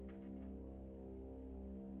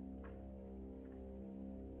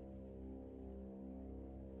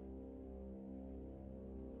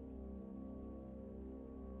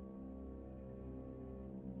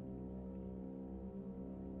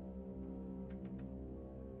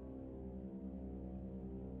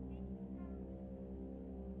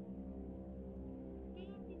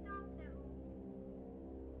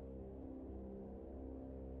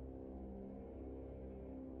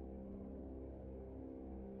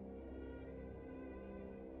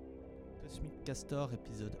Cosmic Castor,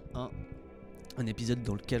 épisode 1. Un épisode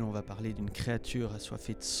dans lequel on va parler d'une créature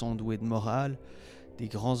assoiffée de sang douée de morale, des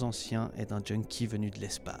grands anciens et d'un junkie venu de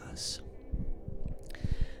l'espace.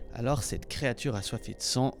 Alors cette créature assoiffée de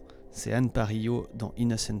sang, c'est Anne Parrillo dans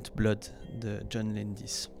Innocent Blood de John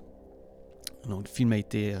Landis. Donc, le film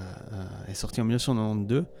est sorti en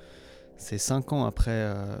 1992. C'est 5 ans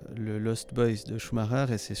après le Lost Boys de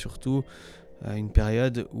Schumacher et c'est surtout une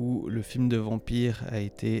période où le film de vampire a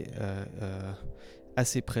été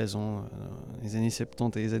assez présent dans les années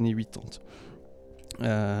 70 et les années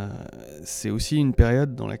 80. C'est aussi une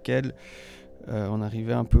période dans laquelle on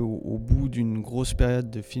arrivait un peu au bout d'une grosse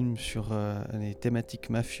période de films sur les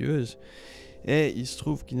thématiques mafieuses. Et il se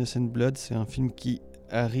trouve qu'Innocent Blood, c'est un film qui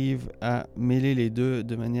arrive à mêler les deux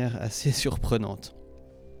de manière assez surprenante.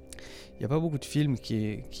 Il n'y a pas beaucoup de films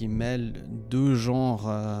qui mêlent deux genres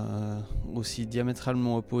aussi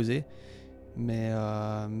diamétralement opposés, mais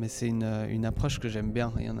c'est une approche que j'aime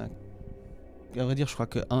bien. Il y en a, à vrai dire, je crois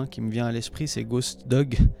qu'un qui me vient à l'esprit, c'est Ghost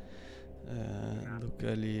Dog.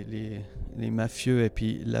 Les mafieux et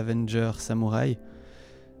puis l'Avenger Samouraï.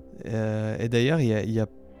 Et d'ailleurs, il y a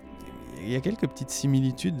quelques petites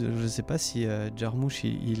similitudes. Je ne sais pas si Jarmusch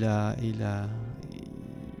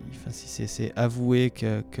si c'est avoué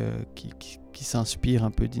qu'il s'inspire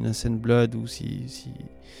un peu d'Innocent Blood ou si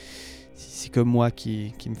c'est comme moi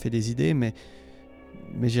qui me fait des idées, mais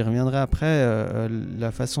j'y reviendrai après.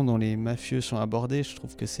 La façon dont les mafieux sont abordés, je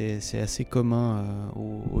trouve que c'est assez commun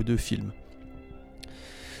aux deux films.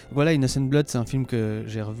 Voilà, Innocent Blood, c'est un film que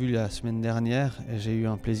j'ai revu la semaine dernière et j'ai eu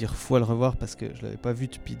un plaisir fou à le revoir parce que je l'avais pas vu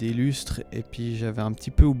depuis des lustres et puis j'avais un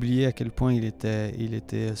petit peu oublié à quel point il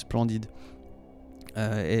était splendide.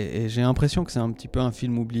 Et j'ai l'impression que c'est un petit peu un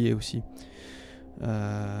film oublié aussi.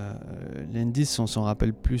 Landis, on s'en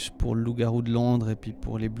rappelle plus pour Le Loup-garou de Londres et puis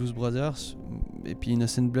pour les Blues Brothers. Et puis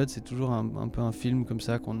Innocent Blood, c'est toujours un peu un film comme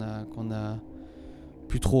ça qu'on a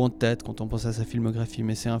plus trop en tête quand on pense à sa filmographie.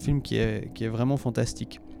 Mais c'est un film qui est vraiment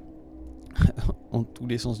fantastique. En tous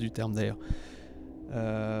les sens du terme d'ailleurs.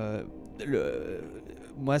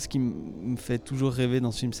 Moi, ce qui me fait toujours rêver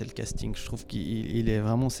dans ce film, c'est le casting. Je trouve qu'il est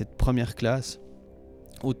vraiment cette première classe.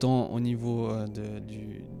 Autant au niveau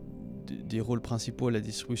des rôles principaux, la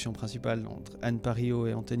distribution principale entre Anne Parrillo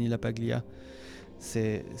et Anthony LaPaglia,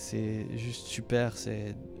 c'est juste super.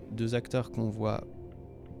 C'est deux acteurs qu'on voit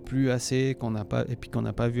plus assez, qu'on n'a pas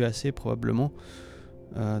vu assez probablement.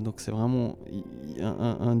 Donc c'est vraiment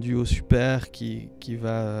un duo super qui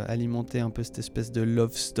va alimenter un peu cette espèce de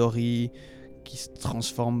love story qui se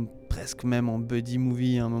transforme presque même en buddy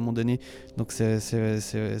movie à un moment donné. Donc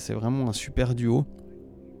c'est vraiment un super duo.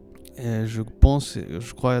 Et je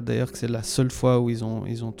crois d'ailleurs que c'est la seule fois où ils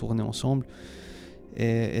ont tourné ensemble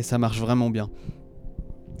et ça marche vraiment bien.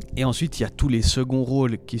 Et ensuite il y a tous les seconds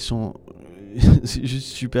rôles qui sont juste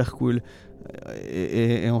super cool.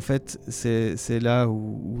 Et en fait c'est là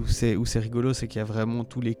où c'est rigolo, c'est qu'il y a vraiment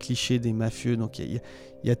tous les clichés des mafieux. Donc il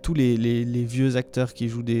y a tous les vieux acteurs qui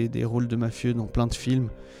jouent des rôles de mafieux dans plein de films.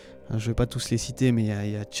 Je vais pas tous les citer, mais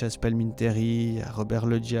il y a Chaz Palminteri, il y a Robert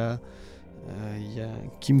Loggia, il y a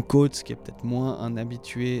Kim Coates qui est peut-être moins un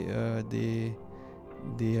habitué des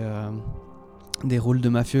rôles de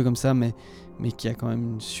mafieux comme ça, mais qui a quand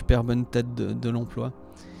même une super bonne tête de l'emploi.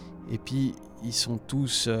 Et puis ils sont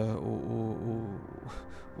tous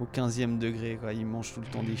au 15e degré, quoi. Ils mangent tout le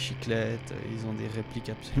temps des chiclettes, ils ont des répliques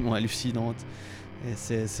absolument hallucinantes. Et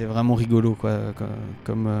c'est vraiment rigolo, quoi,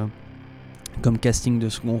 comme casting de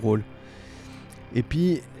second rôle. Et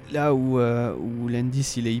puis là où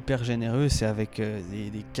Landis il est hyper généreux, c'est avec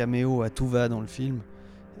des caméos à tout va dans le film.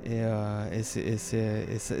 Et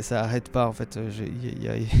ça arrête pas en fait. Il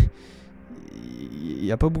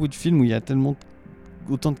y a pas beaucoup de films où il y a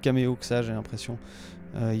autant de caméos que ça, j'ai l'impression.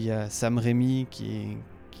 Il y a Sam Raimi qui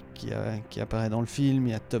apparaît dans le film,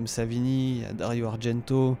 il y a Tom Savini, il y a Dario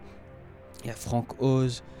Argento, il y a Frank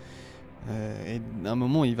Oz. Et à un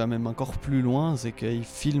moment, il va même encore plus loin, c'est qu'il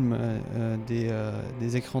filme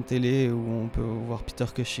des écrans télé où on peut voir Peter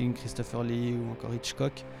Cushing, Christopher Lee ou encore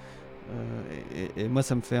Hitchcock. Et moi,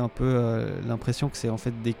 ça me fait un peu l'impression que c'est en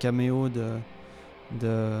fait des caméos de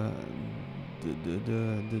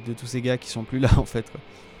tous ces gars qui sont plus là en fait, quoi.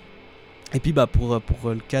 Et puis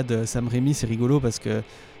pour le cas de Sam Raimi, c'est rigolo parce que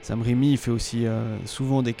Sam Raimi il fait aussi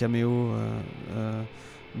souvent des caméos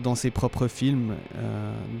dans ses propres films,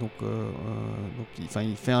 donc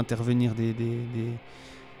il fait intervenir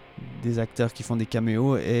des acteurs qui font des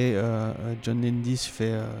caméos et John Landis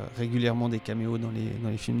fait régulièrement des caméos dans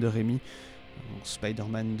les films de Raimi, dans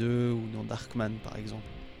Spider-Man 2 ou dans Darkman par exemple.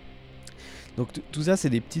 Donc tout ça, c'est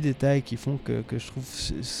des petits détails qui font que je trouve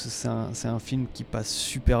que c'est un film qui passe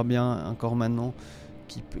super bien encore maintenant,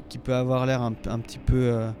 qui peut avoir l'air un petit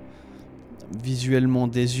peu visuellement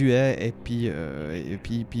désuet, et puis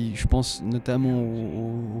je pense notamment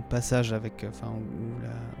au passage avec, où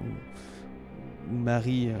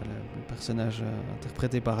Marie, le personnage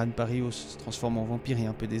interprété par Anne Parillo, se transforme en vampire. Il y a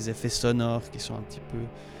un peu des effets sonores qui sont un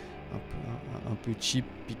peu cheap,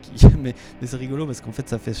 mais c'est rigolo parce qu'en fait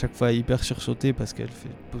ça fait chaque fois hyper sursauter parce qu'elle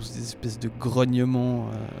pose des espèces de grognements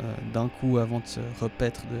d'un coup avant de se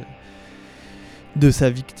repaître de sa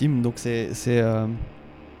victime. Donc c'est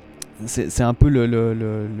un peu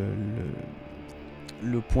le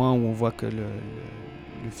point où on voit que le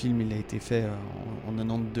film il a été fait en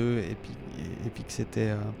 92, et puis que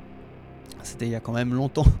c'était il y a quand même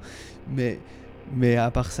longtemps. Mais à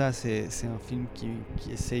part ça, c'est un film qui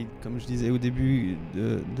essaye, comme je disais au début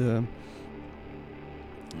de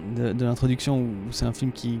l'introduction, où c'est un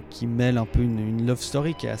film qui mêle un peu une love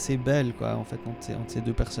story qui est assez belle, quoi, en fait, entre ces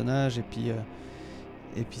deux personnages, et puis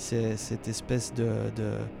c'est cette espèce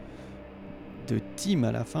de team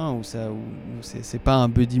à la fin, où c'est pas un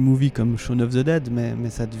buddy movie comme Shaun of the Dead, mais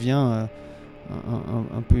ça devient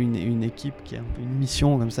un peu une équipe qui a un peu une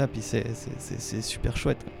mission comme ça, puis c'est super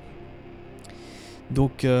chouette, quoi.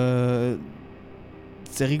 Donc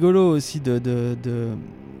c'est rigolo aussi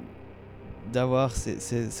d'avoir,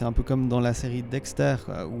 c'est un peu comme dans la série Dexter,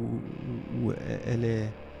 quoi, où elle est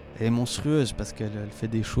monstrueuse parce qu'elle fait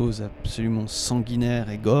des choses absolument sanguinaires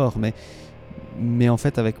et gore, mais en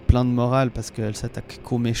fait avec plein de morale parce qu'elle s'attaque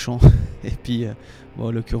qu'aux méchants. Et puis en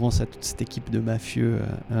l'occurrence à toute cette équipe de mafieux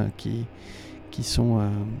qui sont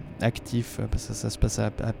actifs, parce que ça se passe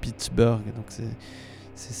à Pittsburgh, donc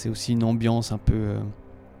c'est aussi une ambiance un peu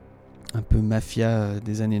mafia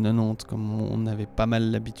des années 90, comme on avait pas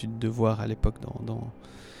mal l'habitude de voir à l'époque dans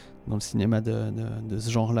le cinéma de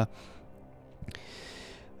ce genre-là.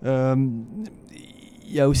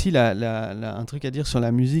 Il y a aussi un truc à dire sur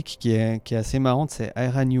la musique qui est assez marrante, c'est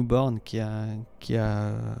Ira Newborn qui a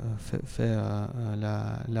fait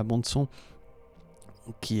la bande-son,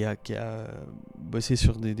 qui a bossé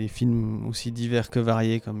sur des films aussi divers que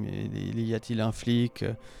variés, comme Y a-t-il un flic,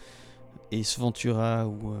 Ace Ventura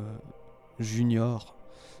ou Junior.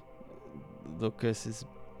 Donc c'est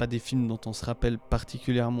pas des films dont on se rappelle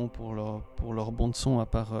particulièrement pour leur bande son, à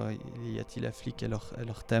part Y a-t-il un flic et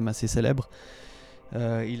leur thème assez célèbre.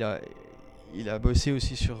 Il a bossé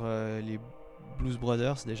aussi sur les Blues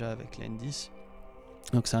Brothers, déjà avec Landis.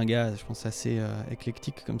 Donc c'est un gars, je pense, assez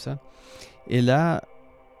éclectique comme ça. Et là,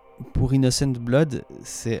 pour Innocent Blood,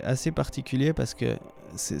 c'est assez particulier parce que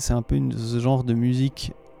c'est un peu ce genre de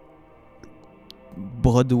musique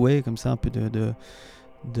Broadway, comme ça, un peu un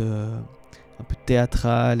peu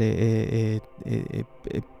théâtrale et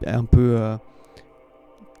un peu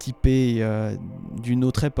typé d'une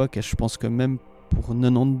autre époque. Et je pense que même pour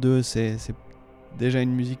 92, c'est déjà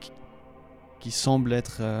une musique qui semble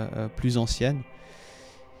être plus ancienne.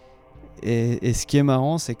 Et ce qui est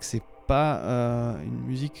marrant, c'est que c'est pas une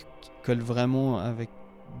musique qui colle vraiment avec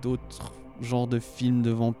d'autres genres de films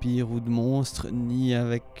de vampires ou de monstres, ni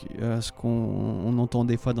avec ce qu'on entend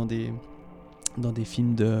des fois dans des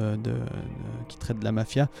films qui traitent de la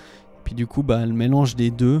mafia. Puis du coup, le mélange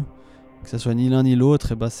des deux, que ça soit ni l'un ni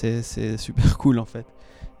l'autre, et c'est super cool en fait.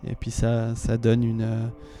 Et puis ça donne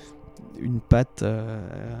une patte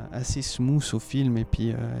assez smooth au film, et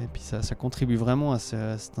puis ça contribue vraiment à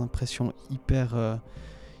cette impression hyper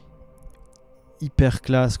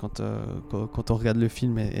classe quand on regarde le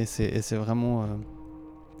film, et c'est vraiment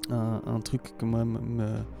un truc que moi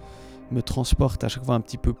me transporte à chaque fois un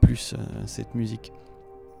petit peu plus, cette musique.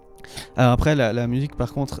 Alors après, la musique,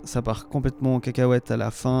 par contre, ça part complètement en cacahuète à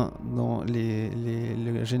la fin, dans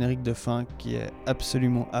le générique de fin, qui est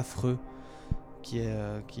absolument affreux, et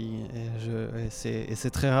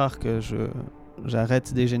c'est très rare que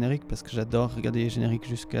j'arrête des génériques, parce que j'adore regarder les génériques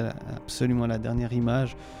jusqu'à absolument la dernière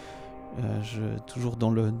image. Toujours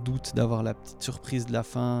dans le doute d'avoir la petite surprise de la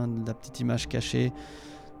fin, de la petite image cachée,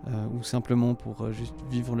 ou simplement pour juste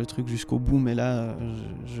vivre le truc jusqu'au bout. Mais là,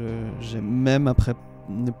 j'ai même après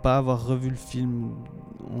ne pas avoir revu le film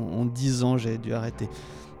en 10 ans, j'ai dû arrêter.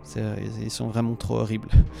 Ils sont vraiment trop horribles.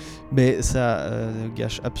 Mais ça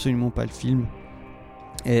gâche absolument pas le film.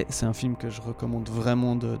 Et c'est un film que je recommande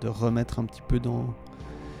vraiment de remettre un petit peu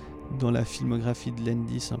dans la filmographie de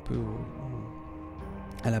Landis, un peu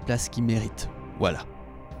à la place qu'il mérite. Voilà.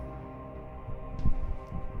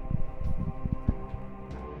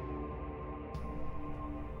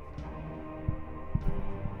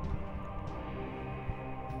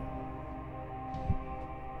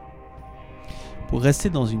 pour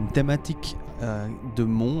rester dans une thématique de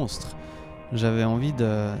monstres, j'avais envie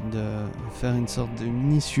de faire une sorte de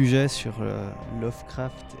mini-sujet sur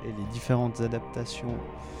Lovecraft et les différentes adaptations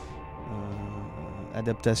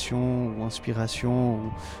ou inspirations,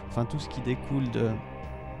 enfin tout ce qui découle de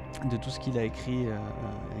tout ce qu'il a écrit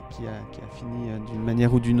et qui a fini d'une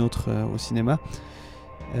manière ou d'une autre au cinéma.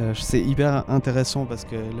 C'est hyper intéressant parce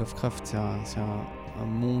que Lovecraft c'est un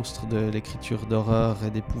monstre de l'écriture d'horreur et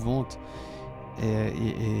d'épouvante, et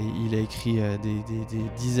il a écrit des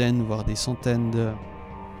dizaines voire des centaines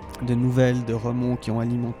de nouvelles, de romans qui ont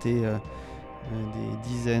alimenté des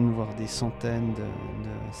dizaines voire des centaines de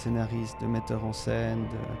scénaristes, de metteurs en scène,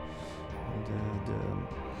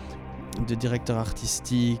 de directeurs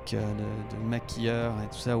artistiques, de maquilleurs et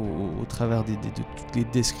tout ça au travers de toutes les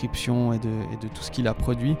descriptions et de tout ce qu'il a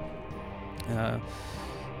produit.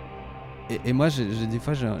 Et moi, des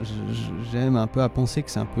fois, j'aime un peu à penser que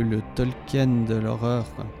c'est un peu le Tolkien de l'horreur,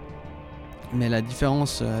 quoi. Mais la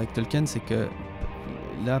différence avec Tolkien, c'est que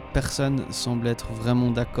là, personne semble être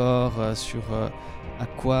vraiment d'accord sur à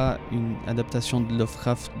quoi une adaptation de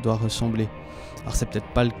Lovecraft doit ressembler. Alors c'est peut-être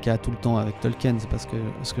pas le cas tout le temps avec Tolkien, c'est parce que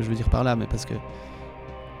ce que je veux dire par là, mais parce que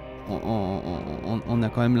on a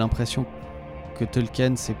quand même l'impression que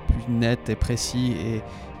Tolkien c'est plus net et précis,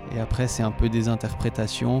 et après c'est un peu des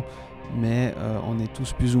interprétations, mais on est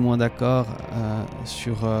tous plus ou moins d'accord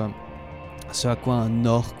sur ce à quoi un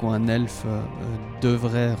orc ou un elfe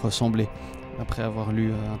devrait ressembler après avoir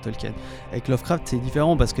lu un Tolkien. Avec Lovecraft c'est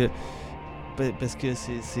différent parce que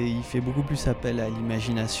il fait beaucoup plus appel à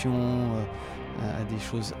l'imagination, à des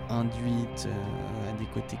choses induites, à des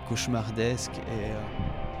côtés cauchemardesques, et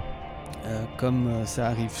comme ça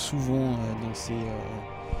arrive souvent dans ces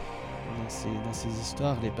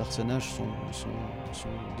histoires, les personnages sont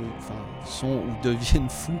ou deviennent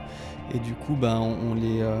fous, et du coup on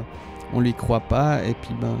les croit pas, et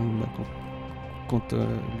puis quand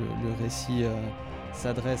le récit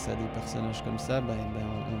s'adresse à des personnages comme ça,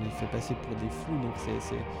 on les fait passer pour des fous, donc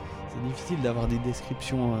c'est difficile d'avoir des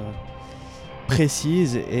descriptions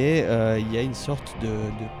précises, et il y a une sorte de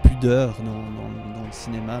pudeur dans le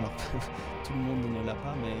cinéma. Alors tout le monde ne l'a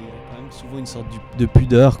pas, mais il y a quand même souvent une sorte de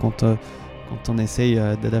pudeur quand on essaye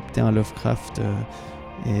d'adapter un Lovecraft,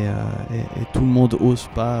 et tout le monde ose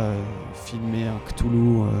pas filmer un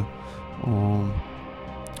Cthulhu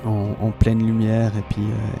en pleine lumière, et puis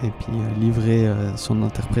livrer son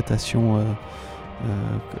interprétation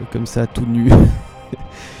comme ça tout nu.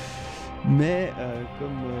 Mais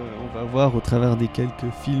comme on va voir au travers des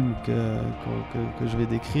quelques films que je vais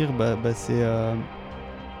décrire,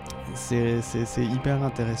 c'est hyper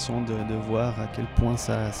intéressant de voir à quel point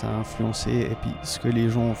ça a influencé, et puis ce que les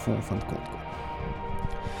gens en font en fin de compte, quoi.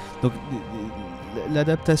 Donc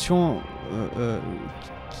l'adaptation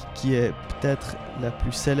qui est peut-être la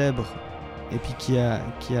plus célèbre, et puis qui a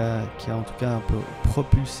en tout cas un peu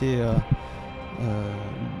propulsé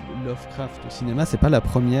Lovecraft au cinéma, c'est pas la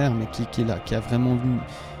première, mais qui a vraiment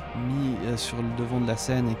mis sur le devant de la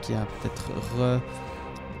scène, et qui a peut-être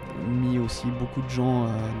mis aussi beaucoup de gens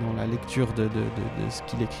dans la lecture de ce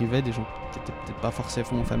qu'il écrivait, des gens qui étaient peut-être pas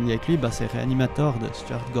forcément familiers avec lui. C'est Reanimator de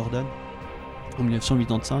Stuart Gordon en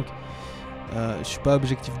 1985. Je suis pas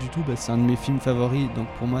objectif du tout, c'est un de mes films favoris, donc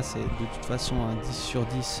pour moi c'est de toute façon un 10 sur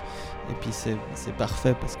 10, et puis c'est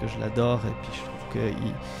parfait parce que je l'adore, et puis je trouve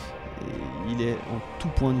qu'il est en tout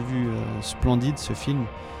point de vue splendide, ce film.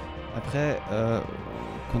 Après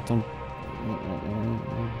quand on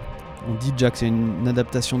dit déjà que c'est une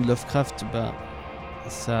adaptation de Lovecraft,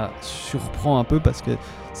 ça surprend un peu parce que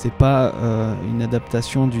c'est pas une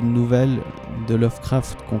adaptation d'une nouvelle de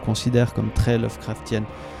Lovecraft qu'on considère comme très Lovecraftienne.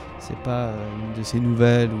 C'est pas une de ces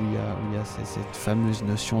nouvelles où il y a cette fameuse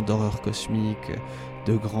notion d'horreur cosmique,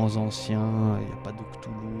 de grands anciens, il n'y a pas de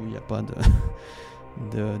Cthulhu, il n'y a pas de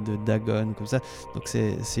Dagon comme ça. Donc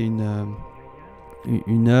c'est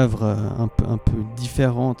une œuvre un peu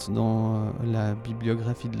différente dans la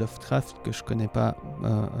bibliographie de Lovecraft, que je connais pas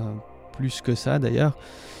plus que ça d'ailleurs,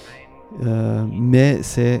 mais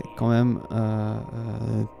c'est quand même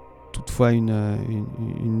toutefois une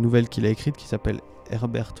nouvelle qu'il a écrite qui s'appelle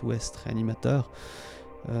Herbert West Reanimator.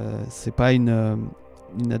 C'est pas une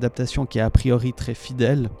adaptation qui est a priori très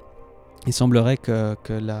fidèle. Il semblerait que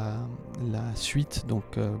la suite,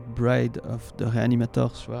 donc Bride of the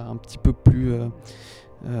Reanimator, soit un petit peu plus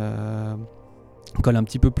colle un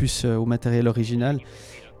petit peu plus au matériel original,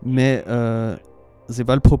 mais c'est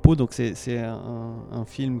pas le propos. Donc c'est un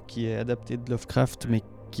film qui est adapté de Lovecraft, mais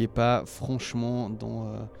qui est pas franchement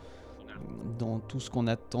dans tout ce qu'on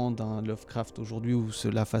attend d'un Lovecraft aujourd'hui, ou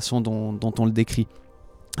la façon dont on le décrit.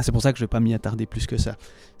 C'est pour ça que je vais pas m'y attarder plus que ça.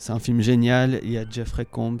 C'est un film génial. Il y a Jeffrey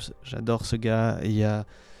Combs, j'adore ce gars. Il y a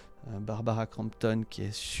Barbara Crampton qui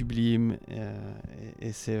est sublime.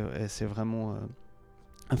 Et c'est vraiment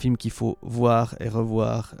un film qu'il faut voir et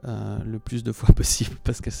revoir le plus de fois possible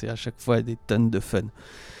parce que c'est à chaque fois des tonnes de fun.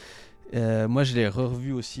 Moi, je l'ai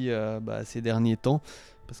revu aussi ces derniers temps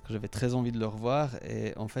parce que j'avais très envie de le revoir.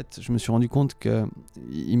 Et en fait, je me suis rendu compte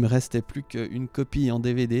qu'il me restait plus qu'une copie en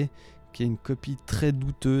DVD, qui est une copie très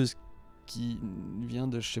douteuse qui vient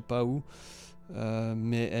de je sais pas où.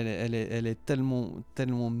 Mais elle est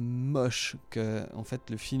tellement moche que en fait,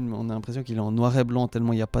 le film, on a l'impression qu'il est en noir et blanc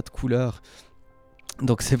tellement il n'y a pas de couleur.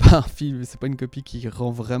 Donc c'est pas un film, c'est pas une copie qui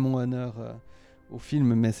rend vraiment honneur au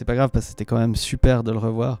film, mais c'est pas grave parce que c'était quand même super de le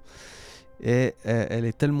revoir. Et elle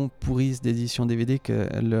est tellement pourrie cette édition DVD que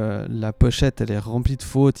la pochette elle est remplie de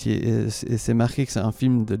fautes et c'est marqué que c'est un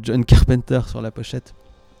film de John Carpenter sur la pochette.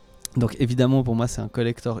 Donc évidemment pour moi c'est un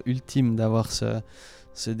collector ultime d'avoir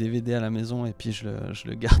ce DVD à la maison et puis je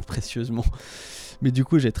le garde précieusement. Mais du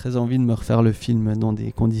coup j'ai très envie de me refaire le film dans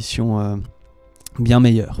des conditions bien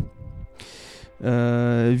meilleures.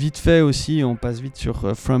 Vite fait aussi, on passe vite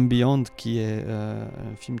sur From Beyond, qui est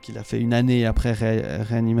un film qu'il a fait une année après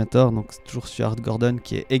Reanimator, donc c'est toujours Stuart Gordon,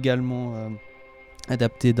 qui est également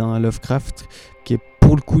adapté d'un Lovecraft, qui est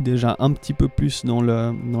pour le coup déjà un petit peu plus dans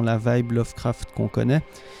la vibe Lovecraft qu'on connaît,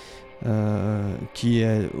 qui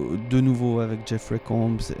est de nouveau avec Jeffrey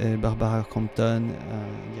Combs et Barbara Crampton.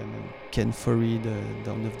 Il y a même Ken Foree de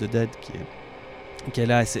Dawn of the Dead qui est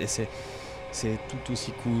là, et c'est tout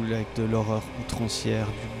aussi cool avec de l'horreur outrancière,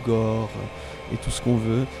 du gore et tout ce qu'on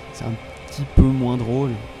veut. C'est un petit peu moins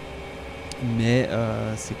drôle, mais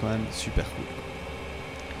c'est quand même super cool.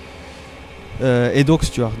 Et donc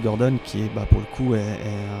Stuart Gordon, qui est pour le coup est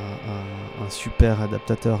un super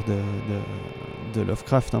adaptateur de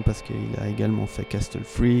Lovecraft, parce qu'il a également fait Castle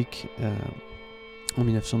Freak en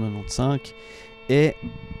 1995 et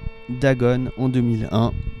Dagon en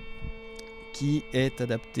 2001. Qui est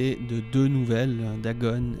adapté de 2 nouvelles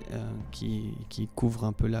Dagon qui couvrent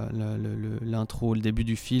un peu l'intro, le début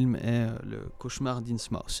du film et le cauchemar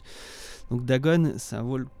d'Innsmouth. Donc Dagon, ça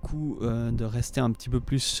vaut le coup de rester un petit peu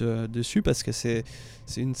plus dessus parce que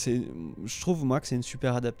je trouve moi que c'est une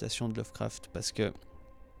super adaptation de Lovecraft parce que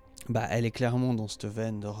elle est clairement dans cette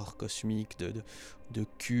veine d'horreur cosmique, de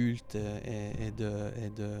culte et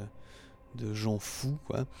de gens fous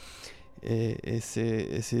quoi. Et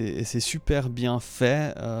c'est super bien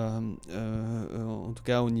fait, en tout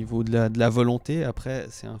cas au niveau de la volonté. Après,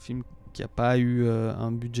 c'est un film qui n'a pas eu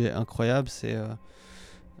un budget incroyable. C'est un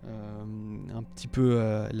petit peu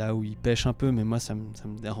là où il pêche un peu, mais moi ça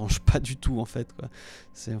me dérange pas du tout en fait, quoi.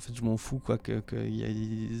 En fait, je m'en fous quoi, qu'il y ait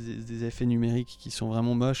des effets numériques qui sont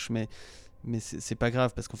vraiment moches, mais c'est pas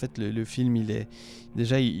grave parce qu'en fait le film il est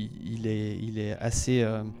assez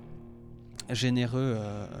généreux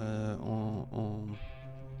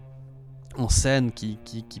en scènes qui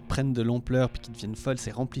prennent de l'ampleur puis qui deviennent folles.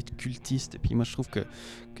 C'est rempli de cultistes, et puis moi je trouve que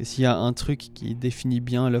s'il y a un truc qui définit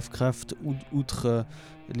bien Lovecraft outre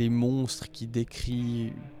les monstres qui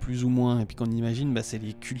décrit plus ou moins et puis qu'on imagine, c'est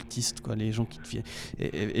les cultistes quoi, les gens qui deviennent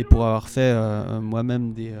et pour avoir fait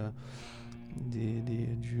moi-même du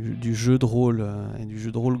jeu de rôle et du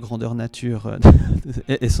jeu de rôle grandeur nature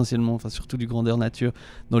essentiellement, enfin surtout du grandeur nature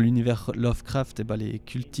dans l'univers Lovecraft, et les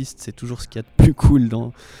cultistes c'est toujours ce qu'il y a de plus cool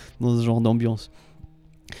dans ce genre d'ambiance.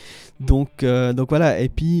 Donc voilà, et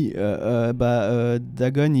puis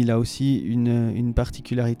Dagon il a aussi une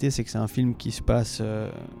particularité, c'est que c'est un film qui se passe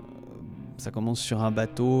ça commence sur un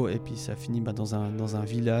bateau et puis ça finit dans un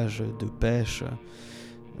village de pêche.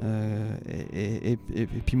 Et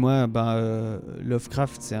puis moi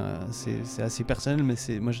Lovecraft c'est assez personnel, mais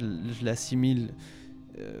moi je l'assimile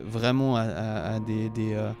vraiment à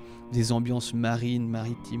des ambiances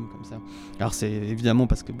maritimes comme ça. Alors c'est évidemment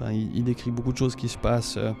parce que il décrit beaucoup de choses qui se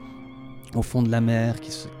passent au fond de la mer, qui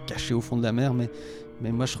se cachent au fond de la mer,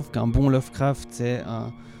 mais moi je trouve qu'un bon Lovecraft c'est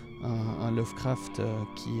un Lovecraft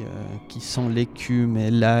qui sent l'écume et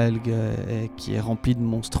l'algue et qui est rempli de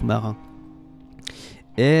monstres marins.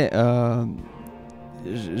 Et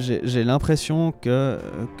j'ai l'impression que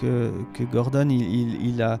Gordon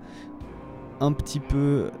il a un petit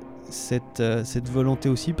peu cette volonté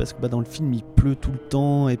aussi, parce que dans le film il pleut tout le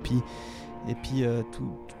temps et puis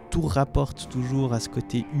tout rapporte toujours à ce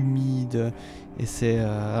côté humide, et c'est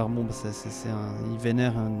il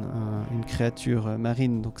vénère une créature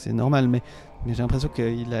marine, donc c'est normal, mais j'ai l'impression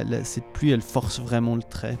que cette pluie elle force vraiment le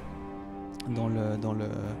trait dans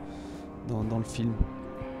le film.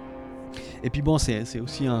 Et puis c'est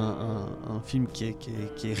aussi un film qui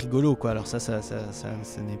est rigolo quoi. Alors ça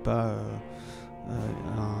n'est pas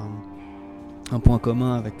un point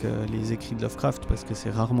commun avec les écrits de Lovecraft, parce que c'est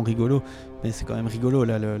rarement rigolo, mais c'est quand même rigolo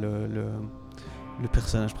là. Le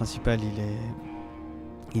personnage principal,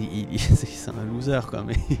 c'est un loser quoi,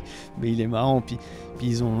 mais il est marrant. Puis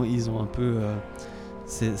ils ont un peu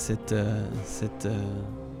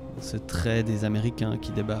ce trait des Américains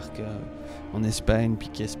qui débarquent en Espagne, puis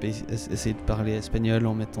qui essayent de parler espagnol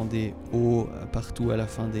en mettant des O partout à la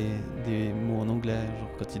fin des mots en anglais. Genre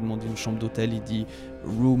quand il demande une chambre d'hôtel, il dit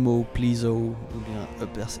Roomo, pleaso, ou bien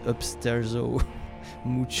upstairso,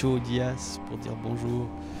 mucho dias pour dire bonjour.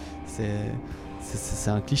 C'est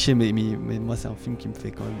un cliché, mais moi c'est un film qui me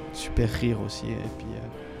fait quand même super rire aussi. Et puis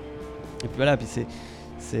voilà, puis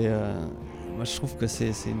moi je trouve que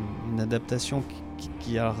c'est une adaptation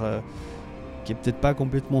qui est peut-être pas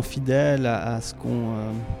complètement fidèle à ce qu'on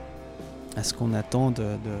attend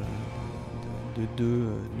de deux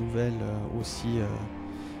nouvelles aussi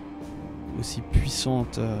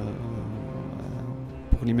puissantes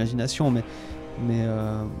pour l'imagination, mais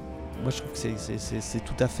moi je trouve que c'est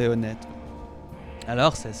tout à fait honnête.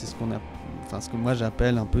 Alors c'est ce que moi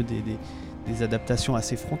j'appelle un peu des adaptations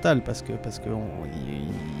assez frontales, parce que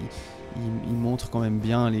il montre quand même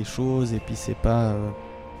bien les choses, et puis c'est pas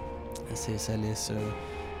ça laisse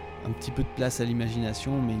un petit peu de place à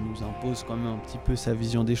l'imagination, mais il nous impose quand même un petit peu sa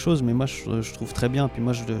vision des choses. Mais moi je trouve très bien, puis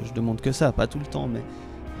moi je demande que ça, pas tout le temps, mais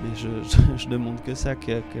je demande que ça,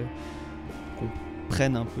 qu'on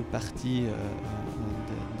prenne un peu parti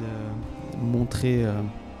de montrer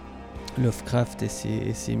Lovecraft et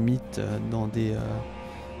ses mythes dans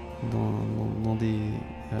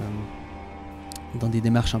des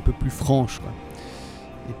démarches un peu plus franches, quoi.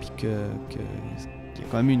 Et puis qu'il y a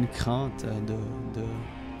quand même une crainte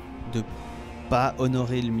de pas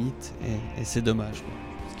honorer le mythe, et c'est dommage, quoi,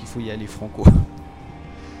 parce qu'il faut y aller franco.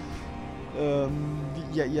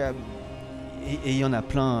 Il y en a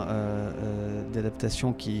plein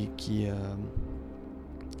d'adaptations qui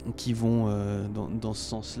vont dans ce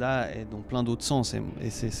sens-là, et dans plein d'autres sens, et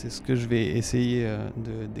c'est ce que je vais essayer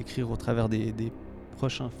de décrire au travers des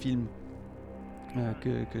prochains films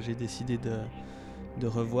que j'ai décidé de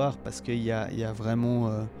revoir, parce qu'il y a vraiment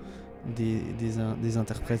des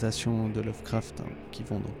interprétations de Lovecraft qui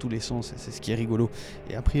vont dans tous les sens, et c'est ce qui est rigolo.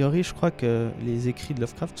 Et a priori je crois que les écrits de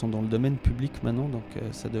Lovecraft sont dans le domaine public maintenant, donc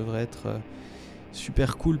ça devrait être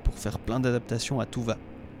super cool pour faire plein d'adaptations à tout va.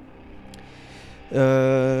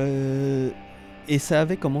 Et ça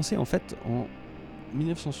avait commencé en fait en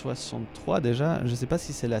 1963 déjà. Je sais pas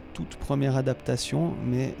si c'est la toute première adaptation,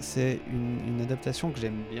 mais c'est une adaptation que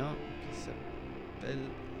j'aime bien, qui s'appelle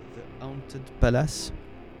The Haunted Palace.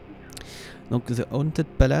 Donc The Haunted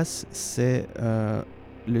Palace, c'est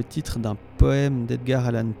le titre d'un poème d'Edgar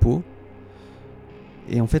Allan Poe,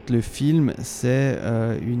 et en fait le film c'est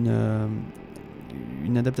une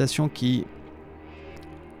adaptation qui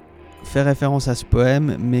fait référence à ce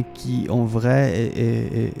poème, mais qui en vrai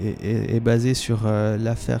est basé sur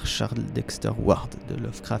l'affaire Charles Dexter Ward de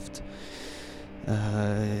Lovecraft,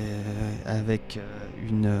 avec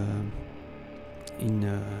une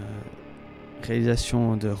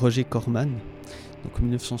réalisation de Roger Corman, donc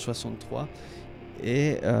 1963.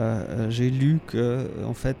 Et j'ai lu que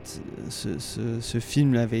en fait ce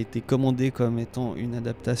film avait été commandé comme étant une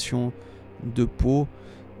adaptation de Poe,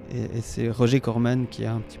 et c'est Roger Corman qui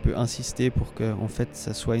a un petit peu insisté pour que en fait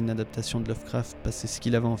ça soit une adaptation de Lovecraft, parce que c'est ce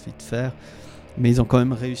qu'il avait envie de faire. Mais ils ont quand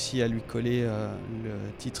même réussi à lui coller le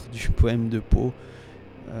titre du poème de Poe,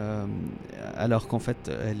 alors qu'en fait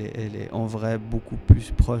elle est en vrai beaucoup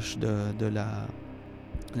plus proche de le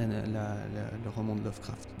roman de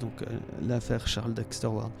Lovecraft, donc l'affaire Charles Dexter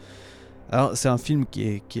Ward. Alors c'est un film qui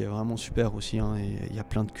est vraiment super aussi, hein. Il y a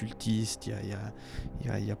plein de cultistes, il y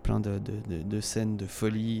a plein de scènes de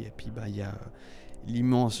folie, et puis il y a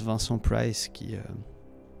l'immense Vincent Price qui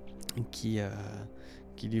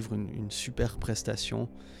livre une super prestation,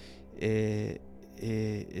 et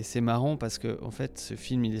c'est marrant parce que en fait ce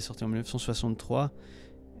film il est sorti en 1963,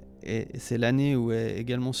 et c'est l'année où est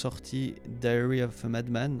également sorti Diary of a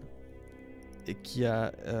Madman, et qui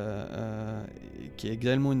est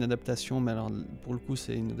également une adaptation, mais alors pour le coup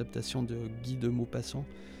c'est une adaptation de Guy de Maupassant,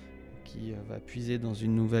 qui va puiser dans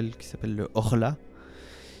une nouvelle qui s'appelle le Horla,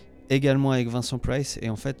 également avec Vincent Price.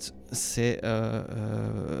 Et en fait c'est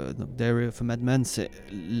donc Diary of a Madman, c'est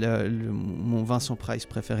mon Vincent Price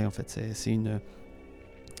préféré en fait.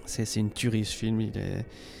 C'est une tuerie ce film. Il est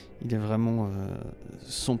vraiment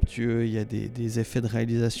somptueux. Il y a des effets de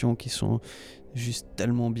réalisation qui sont juste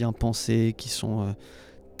tellement bien pensés, qui sont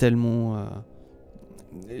tellement,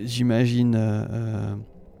 j'imagine,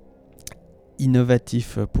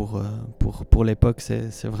 innovatifs pour l'époque.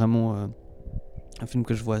 C'est vraiment un film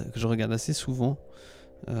que je regarde assez souvent,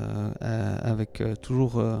 avec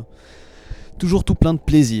toujours tout plein de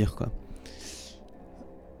plaisir, quoi.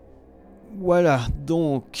 Voilà,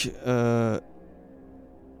 donc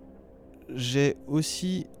j'ai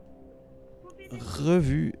aussi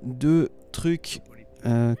revu 2 trucs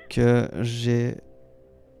que j'ai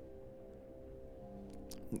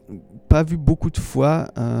pas vu beaucoup de fois.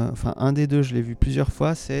 Enfin, un des 2, je l'ai vu plusieurs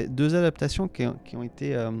fois. C'est 2 adaptations qui ont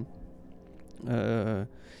été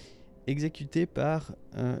exécutées par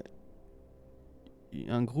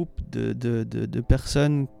un groupe de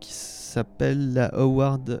personnes qui s'appelle la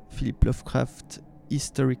Howard Philip Lovecraft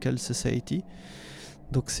Historical Society.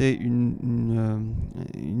 Donc c'est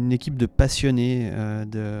une équipe de passionnés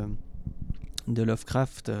de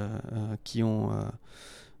Lovecraft qui ont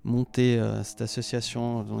monté cette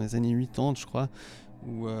association dans les années 80, je crois,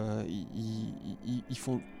 où ils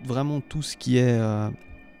font vraiment tout ce qui est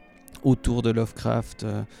autour de Lovecraft.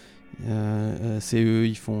 C'est eux,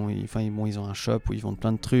 ils ont un shop où ils vendent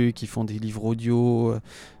plein de trucs, ils font des livres audio,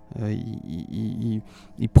 ils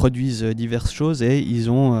produisent diverses choses, et ils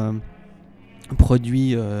ont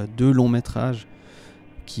produit 2 longs métrages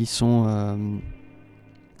qui sont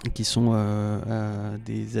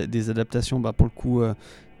des adaptations, pour le coup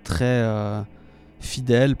très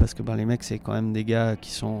fidèles, parce que les mecs, c'est quand même des gars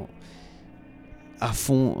qui sont à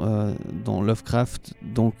fond dans Lovecraft,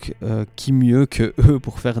 donc qui mieux que eux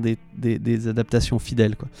pour faire des adaptations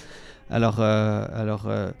fidèles, quoi. Alors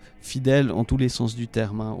fidèles en tous les sens du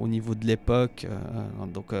terme, au niveau de l'époque.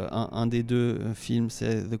 Donc un des 2 films,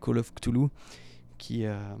 c'est The Call of Cthulhu, qui est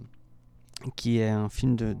un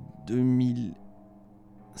film de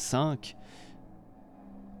 2005.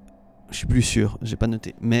 Je suis plus sûr, j'ai pas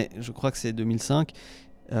noté, mais je crois que c'est 2005,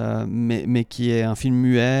 mais qui est un film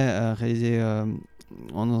muet, réalisé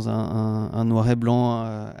dans un noir et blanc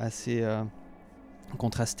assez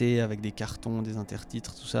contrasté, avec des cartons, des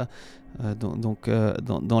intertitres, tout ça,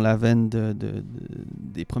 dans la veine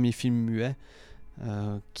des premiers films muets,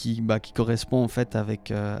 qui correspond en fait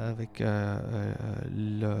avec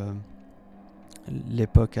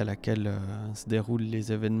l'époque à laquelle se déroulent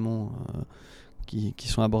les événements qui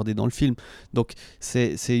sont abordés dans le film. Donc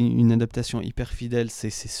c'est une adaptation hyper fidèle,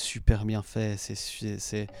 c'est super bien fait,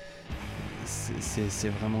 c'est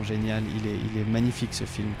vraiment génial, il est magnifique, ce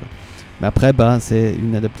film, quoi. Mais après, c'est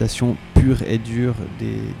une adaptation pure et dure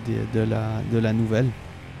de la nouvelle.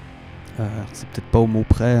 C'est peut-être pas au mot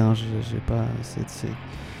près,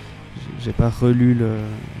 j'ai pas relu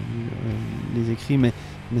les écrits, mais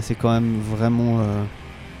c'est quand même vraiment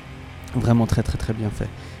très très très bien fait.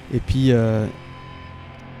 Et puis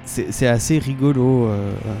c'est assez rigolo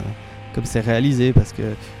comme c'est réalisé, parce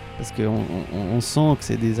que on sent que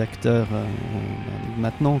c'est des acteurs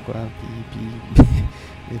maintenant, quoi, et puis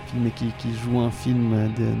mais qui jouent un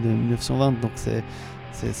film de 1920, donc c'est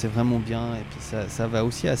vraiment bien. Et puis ça va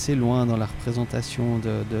aussi assez loin dans la représentation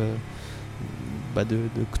de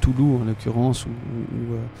Cthulhu, en l'occurrence, où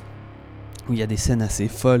il y a des scènes assez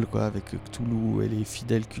folles, quoi, avec Cthulhu et les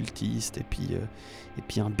fidèles cultistes, et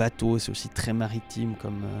puis un bateau, c'est aussi très maritime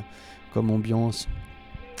comme ambiance.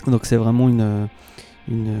 Donc c'est vraiment une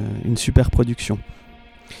super production.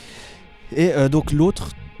 Et donc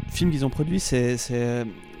l'autre film qu'ils ont produit, c'est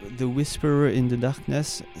The Whisperer in the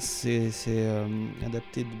Darkness. C'est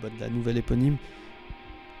adapté de la nouvelle éponyme.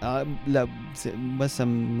 Alors, moi, ça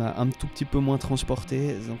m'a un tout petit peu moins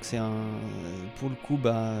transporté. Donc c'est pour le coup,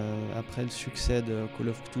 après le succès de Call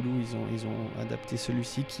of Cthulhu, ils ont adapté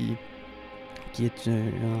celui-ci qui est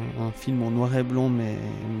un film en noir et blanc, mais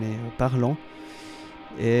parlant.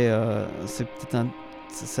 Et c'est peut-être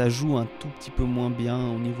ça joue un tout petit peu moins bien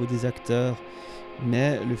au niveau des acteurs,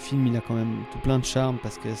 mais le film, il a quand même tout plein de charme,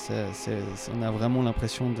 parce que on a vraiment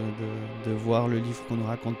l'impression de voir le livre qu'on nous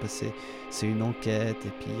raconte, parce que c'est une enquête,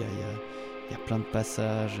 et puis il y a plein de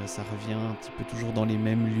passages, ça revient un petit peu toujours dans les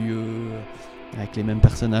mêmes lieux, avec les mêmes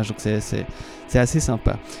personnages, donc c'est assez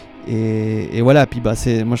sympa. Et voilà, puis moi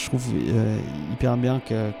je trouve hyper bien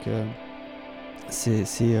que c'est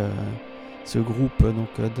ce groupe,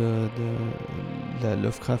 donc de la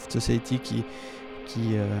Lovecraft Society, qui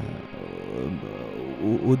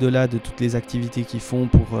au-delà de toutes les activités qu'ils font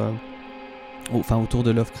autour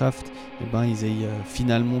de Lovecraft, ils aient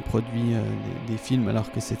finalement produit des films,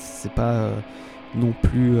 alors que c'est pas non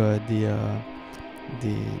plus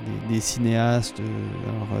des cinéastes.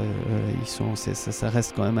 Alors, ça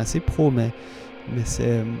reste quand même assez pro, mais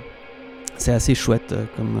c'est assez chouette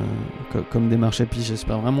comme démarche. Et puis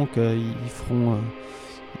j'espère vraiment qu'ils feront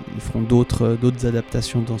d'autres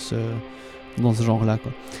adaptations dans ce genre-là,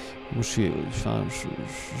 quoi. Moi, je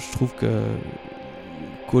trouve que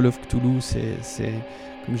Call of Cthulhu, c'est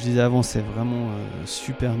comme je disais avant, c'est vraiment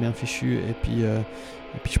super bien fichu. Et puis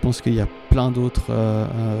je pense qu'il y a plein d'autres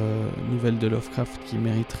nouvelles de Lovecraft qui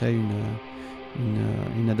mériteraient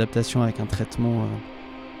une adaptation avec un traitement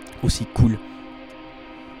aussi cool.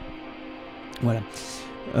 Voilà.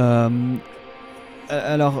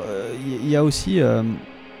 Alors, il y a aussi un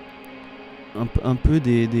peu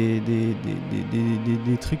des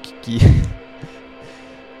trucs qui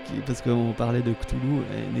parce qu'on parlait de Cthulhu,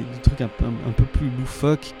 des trucs un peu plus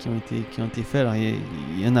loufoques qui ont été faits. Alors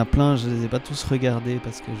il y en a plein, je les ai pas tous regardés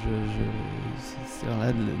parce que c'est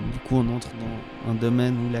là, du coup on entre dans un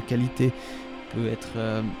domaine où la qualité peut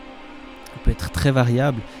être très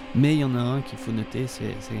variable, mais il y en a un qu'il faut noter, c'est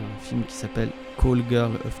un film qui s'appelle Call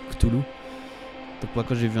Girl of Cthulhu. Donc moi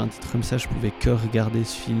quand j'ai vu un titre comme ça, je pouvais que regarder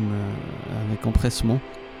ce film avec empressement.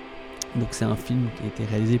 Donc c'est un film qui a été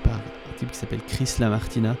réalisé par un type qui s'appelle Chris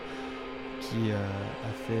LaMartina, qui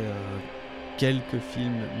a fait quelques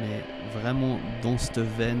films, mais vraiment dans cette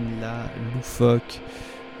veine-là, loufoque,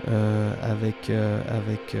 avec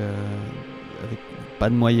pas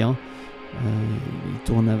de moyens. Il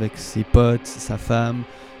tourne avec ses potes, sa femme,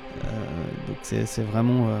 donc c'est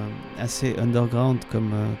vraiment assez underground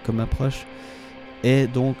comme approche. Et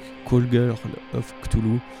donc Call Girl of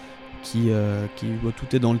Cthulhu, qui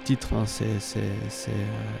tout est dans le titre, hein. C'est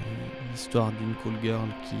l'histoire d'une call girl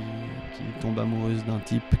qui tombe amoureuse d'un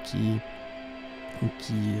type qui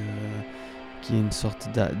est une sorte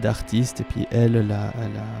d'artiste, et puis elle a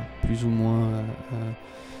plus ou moins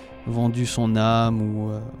vendu son âme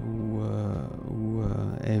ou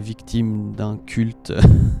est victime d'un culte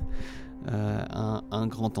un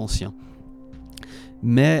grand ancien.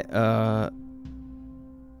 Mais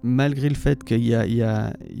malgré le fait qu'il y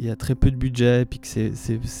a très peu de budget et que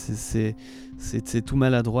c'est tout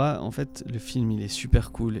maladroit, en fait le film il est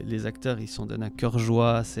super cool, les acteurs ils s'en donnent à cœur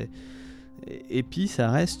joie, et puis ça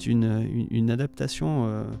reste une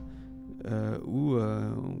adaptation où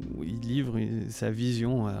il livre sa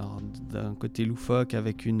vision, alors, d'un côté loufoque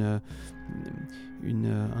avec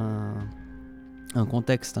un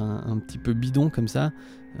contexte un petit peu bidon comme ça.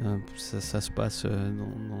 Ça se passe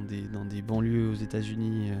dans des banlieues aux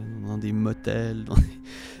États-Unis, dans des motels,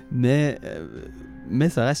 mais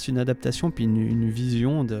ça reste une adaptation puis une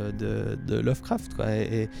vision de Lovecraft, quoi.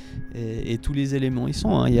 Et tous les éléments y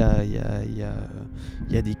sont, hein. Il y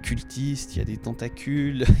a des cultistes, il y a des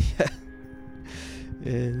tentacules.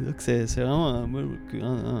 Et donc c'est vraiment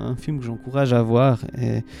un film que j'encourage à voir,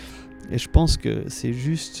 et je pense que c'est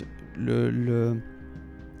juste le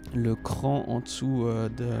cran en dessous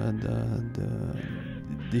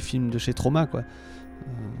des films de chez Troma, quoi.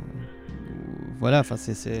 Voilà, enfin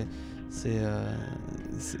c'est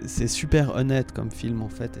super honnête comme film en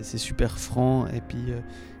fait, et c'est super franc, et puis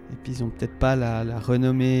ils ont peut-être pas la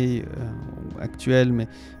renommée actuelle, mais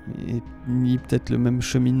ni peut-être le même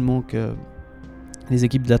cheminement que les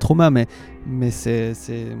équipes de la Troma, mais moi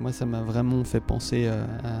ça m'a vraiment fait penser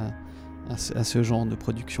à ce genre de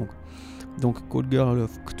production, quoi. Donc Call Girl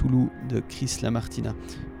of Cthulhu de Chris LaMartina.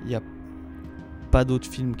 Il n'y a pas d'autres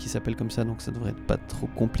films qui s'appellent comme ça, donc ça devrait être pas trop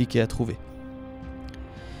compliqué à trouver.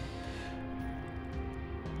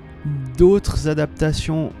 D'autres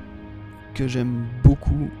adaptations que j'aime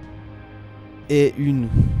beaucoup, et une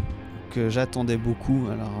que j'attendais beaucoup,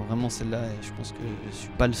 alors vraiment celle-là, et je pense que je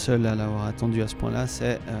suis pas le seul à l'avoir attendue à ce point-là,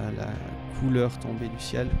 c'est La couleur tombée du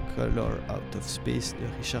ciel, Color Out of Space de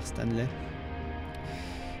Richard Stanley,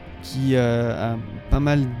 qui a pas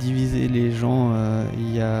mal divisé les gens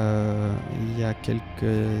il y a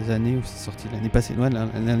quelques années, où c'est sorti l'année passée,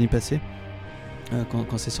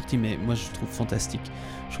 quand c'est sorti, mais moi je trouve fantastique.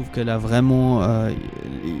 Je trouve qu'elle a vraiment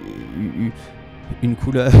une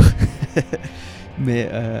couleur mais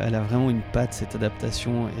elle a vraiment une patte, cette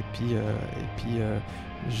adaptation, et puis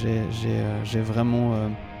j'ai vraiment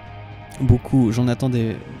beaucoup, j'en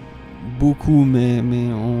attendais beaucoup, mais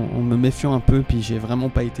en me méfiant un peu, puis j'ai vraiment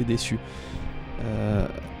pas été déçu.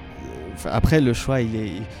 Après le choix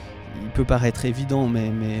il peut paraître évident,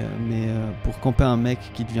 mais pour camper un mec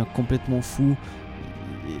qui devient complètement fou,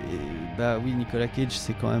 bah oui, Nicolas Cage,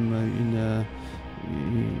 c'est quand même une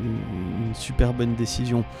super bonne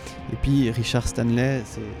décision. Et puis Richard Stanley,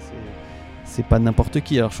 c'est pas n'importe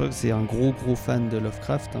qui. Alors je crois que c'est un gros fan de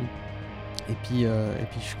Lovecraft, hein. Et puis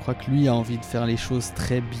je crois que lui a envie de faire les choses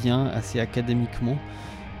très bien, assez académiquement.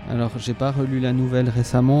 Alors j'ai pas relu la nouvelle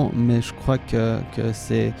récemment, mais je crois que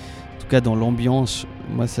c'est, en tout cas dans l'ambiance,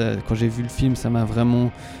 moi quand j'ai vu le film, ça m'a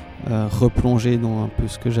vraiment replongé dans un peu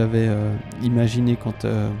ce que j'avais imaginé quand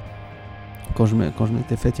je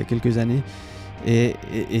m'étais fait il y a quelques années, et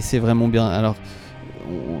c'est vraiment bien. Alors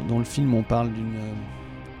dans le film, on parle d'une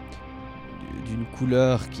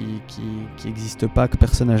couleur qui n'existe pas, que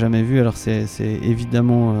personne n'a jamais vue. Alors c'est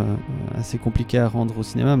évidemment assez compliqué à rendre au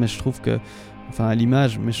cinéma, mais je trouve que, enfin à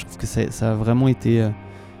l'image, mais je trouve que ça a vraiment été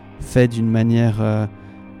fait d'une manière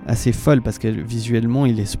assez folle, parce que visuellement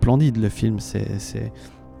il est splendide, le film. C'est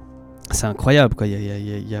incroyable, quoi.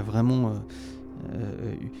 Il y a vraiment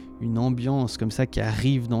une ambiance comme ça qui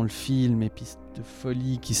arrive dans le film, et puis de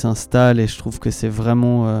folie qui s'installe, et je trouve que c'est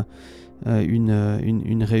vraiment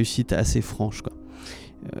une réussite assez franche, quoi.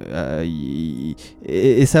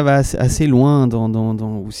 Et ça va assez loin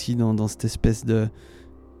aussi dans cette espèce de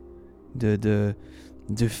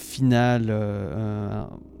finale,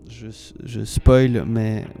 je spoil,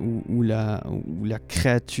 mais où la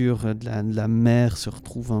créature de la mer se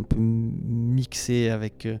retrouve un peu mixée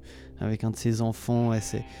avec un de ses enfants.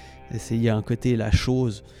 Il y a un côté La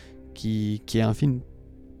Chose qui est un film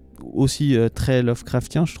aussi très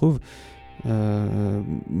Lovecraftien, je trouve.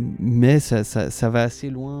 Mais ça va assez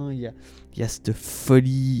loin. Il y a cette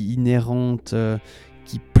folie inhérente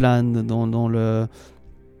qui plane dans le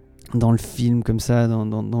film, comme ça,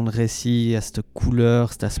 dans le récit. Il y a cette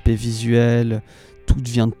couleur, cet aspect visuel, tout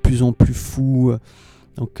devient de plus en plus fou.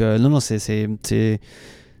 Donc non, c'était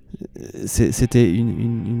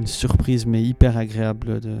une surprise, mais hyper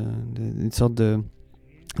agréable, une sorte de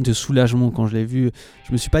soulagement quand je l'ai vu.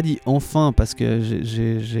 Je me suis pas dit enfin, parce que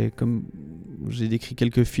j'ai décrit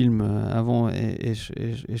quelques films avant, et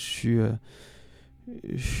je suis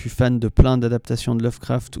fan de plein d'adaptations de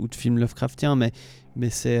Lovecraft ou de films Lovecraftiens, mais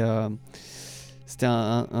c'était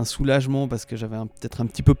un soulagement, parce que j'avais peut-être un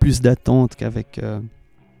petit peu plus d'attente qu'avec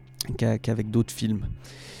d'autres films.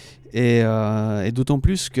 Et d'autant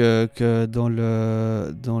plus que dans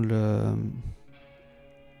le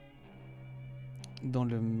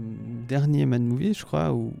dernier Mad Movie, je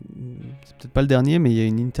crois, ou c'est peut-être pas le dernier, mais il y a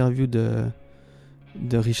une interview de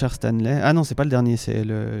Richard Stanley. Ah non, c'est pas le dernier, c'est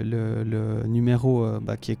le numéro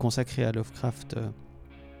qui est consacré à Lovecraft,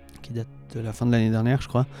 qui date de la fin de l'année dernière, je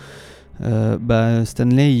crois.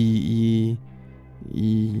 Stanley, il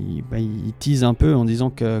tease un peu en disant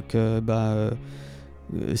que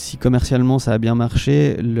si commercialement ça a bien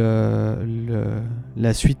marché, la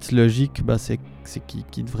suite logique, c'est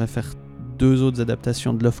qu'il devrait faire 2 autres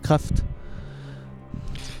adaptations de Lovecraft.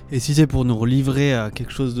 Et si c'est pour nous livrer à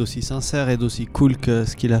quelque chose d'aussi sincère et d'aussi cool que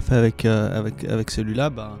ce qu'il a fait avec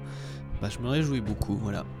celui-là, je me réjouis beaucoup,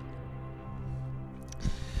 voilà.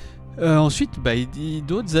 Ensuite, il dit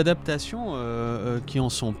d'autres adaptations qui en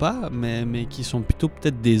sont pas, mais qui sont plutôt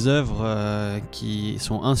peut-être des œuvres qui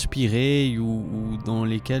sont inspirées ou dans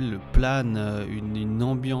lesquelles plane une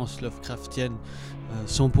ambiance Lovecraftienne,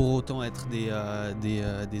 sans pour autant être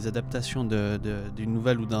des adaptations d'une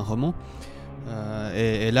nouvelle ou d'un roman.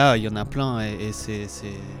 Et là, il y en a plein, et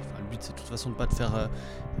le but, c'est de toute façon de pas de faire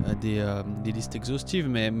des listes exhaustives,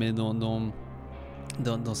 mais dans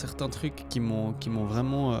certains trucs qui m'ont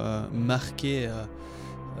vraiment marqué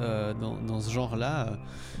dans ce genre-là.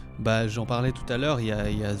 J'en parlais tout à l'heure, il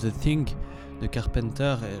y a The Thing de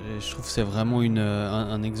Carpenter, et je trouve que c'est vraiment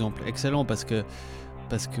un exemple excellent, parce que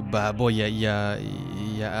il y a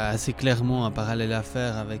assez clairement un parallèle à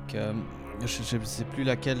faire avec je ne sais plus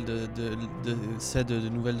laquelle de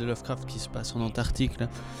nouvelles de Lovecraft qui se passe en Antarctique, là.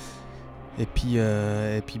 Et puis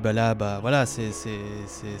là, voilà, c'est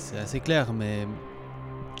assez clair, mais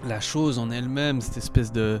La Chose en elle-même, cette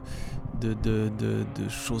espèce de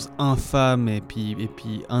chose infâme, et puis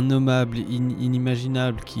innommable,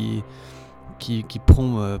 inimaginable, qui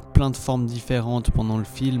prend plein de formes différentes pendant le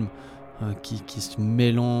film, qui se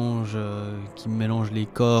mélange, qui mélange les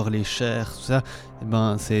corps, les chairs, tout ça.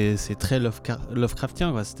 C'est très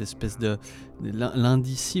Lovecraftien, quoi, cette espèce de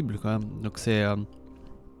l'indicible, quoi. Donc c'est un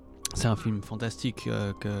film fantastique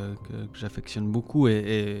que j'affectionne beaucoup,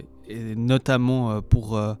 et notamment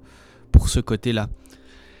pour ce côté-là.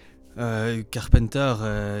 Carpenter,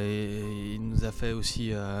 il nous a fait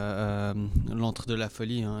aussi L'Antre de la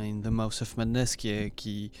Folie, In the Mouth of Madness,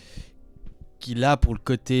 qui là, pour le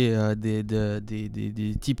côté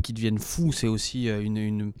des types qui deviennent fous, c'est aussi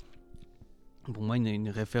pour moi une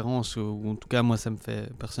référence, ou en tout cas moi ça me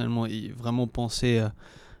fait personnellement vraiment penser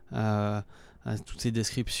à toutes ces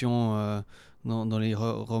descriptions dans les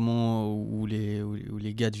romans où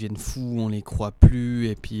les gars deviennent fous, on les croit plus,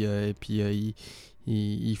 et puis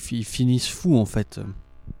ils finissent fous, en fait.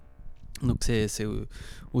 Donc c'est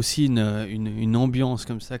aussi une ambiance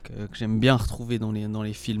comme ça que j'aime bien retrouver dans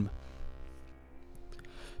les films.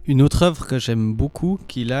 Une autre œuvre que j'aime beaucoup,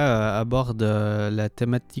 qui là aborde la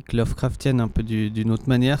thématique Lovecraftienne un peu d'une autre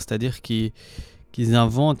manière, c'est-à-dire qui qu'ils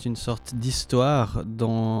inventent une sorte d'histoire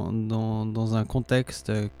dans un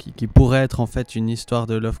contexte qui pourrait être en fait une histoire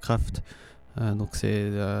de Lovecraft. Donc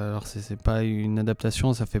c'est pas une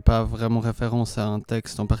adaptation, ça fait pas vraiment référence à un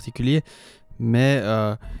texte en particulier, mais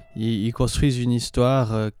ils construisent une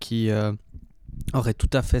histoire qui aurait tout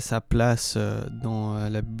à fait sa place dans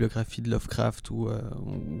la bibliographie de Lovecraft ou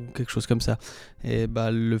quelque chose comme ça. Et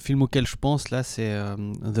le film auquel je pense là, c'est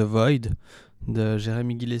The Void de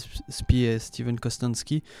Jeremy Gillespie et Steven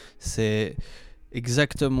Kostanski. C'est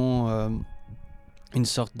exactement une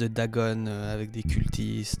sorte de Dagon avec des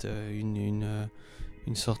cultistes, une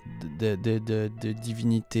sorte de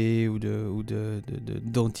divinité ou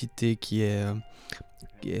d'entité qui est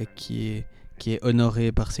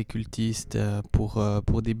honorée par ces cultistes pour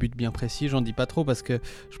des buts bien précis. J'en dis pas trop parce que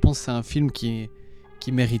je pense que c'est un film qui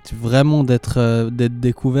mérite vraiment d'être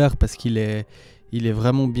découvert parce qu'il est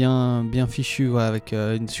vraiment bien fichu, quoi, avec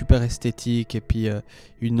une super esthétique et puis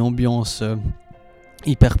une ambiance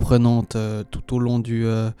hyper prenante tout au long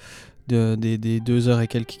des 2 heures et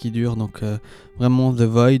quelques qui durent. Donc vraiment The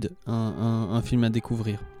Void, un film à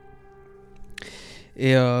découvrir.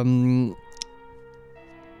 Et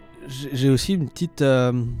j'ai aussi un petit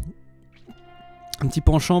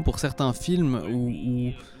penchant pour certains films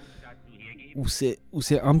où c'est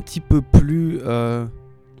un petit peu plus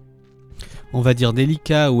on va dire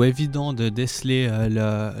délicat ou évident de déceler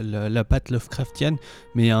la patte Lovecraftienne,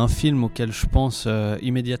 mais il y a un film auquel je pense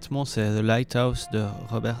immédiatement, c'est The Lighthouse de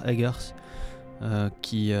Robert Eggers,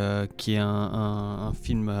 qui est un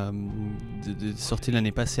film sorti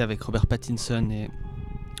l'année passée avec Robert Pattinson et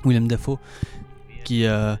Willem Dafoe, qui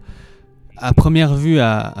à première vue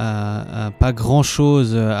a pas grand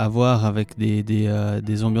chose à voir avec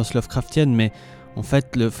des ambiances Lovecraftiennes, mais en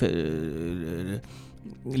fait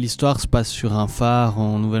l'histoire se passe sur un phare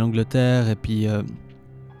en Nouvelle-Angleterre et puis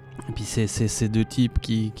c'est ces 2 types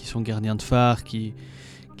qui sont gardiens de phare qui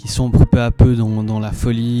sombrent peu à peu dans la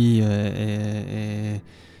folie et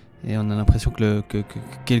on a l'impression que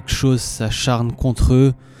quelque chose s'acharne contre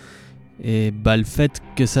eux. Et le fait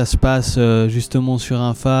que ça se passe justement sur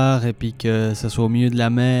un phare et puis que ça soit au milieu de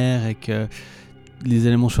la mer et que les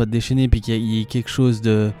éléments soient déchaînés et puis qu'il y ait quelque chose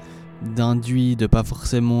d'induit, de pas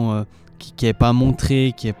forcément qui est pas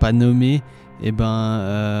montré, qui est pas nommé, et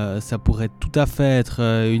ça pourrait tout à fait être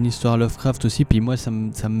une histoire Lovecraft aussi. Puis moi ça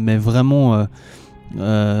me met vraiment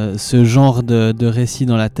ce genre de récit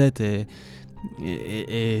dans la tête et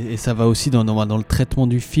ça va aussi dans le traitement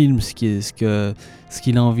du film, ce qu'il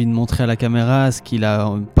a envie de montrer à la caméra, ce qu'il a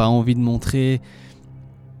pas envie de montrer,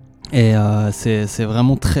 et c'est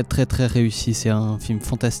vraiment très très très réussi. C'est un film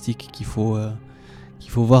fantastique qu'il faut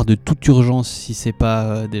voir de toute urgence si c'est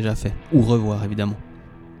pas déjà fait, ou revoir évidemment.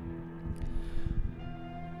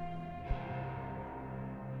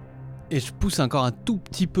 Et je pousse encore un tout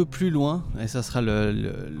petit peu plus loin, et ça sera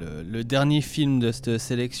le dernier film de cette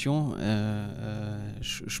sélection.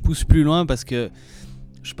 Je pousse plus loin parce que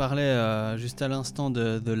je parlais juste à l'instant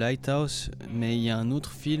de The Lighthouse, mais il y a un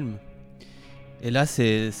autre film, et là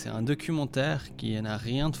c'est un documentaire qui n'a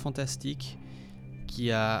rien de fantastique,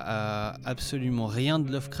 qui a absolument rien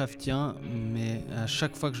de Lovecraftien, mais à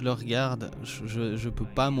chaque fois que je le regarde, je peux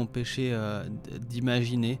pas m'empêcher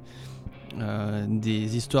d'imaginer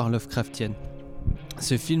des histoires Lovecraftiennes.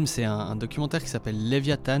 Ce film, c'est un documentaire qui s'appelle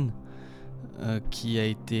Léviathan, qui a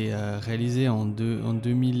été réalisé en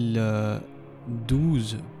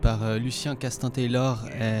 2012 par Lucien Castin-Taylor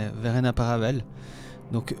et Verena Paravel.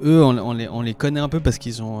 Donc eux, on les connaît un peu parce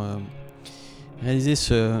qu'ils ont réalisé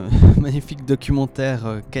ce magnifique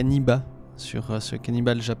documentaire Caniba sur ce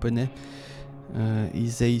cannibale japonais,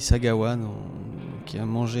 Issei Sagawa, qui a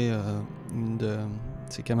mangé une de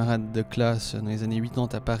ses camarades de classe dans les années 80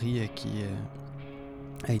 à Paris et qui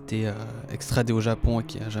a été extradé au Japon et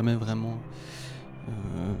qui a jamais vraiment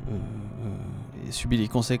subi les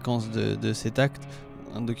conséquences de cet acte.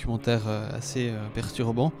 Un documentaire assez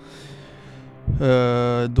perturbant.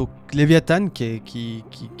 Donc Léviathan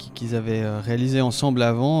qu'ils avaient réalisé ensemble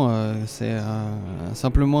avant, c'est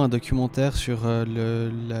simplement un documentaire sur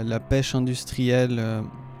la pêche industrielle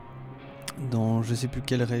dans je sais plus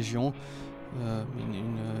quelle région,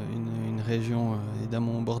 une région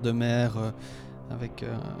évidemment au bord de mer, avec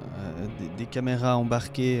des caméras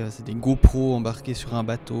embarquées, c'est des GoPro embarquées sur un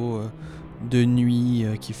bateau de nuit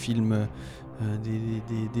qui filment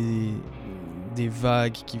des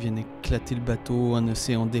vagues qui viennent éclater le bateau, un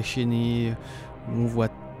océan déchaîné où on voit,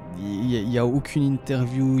 il n'y a aucune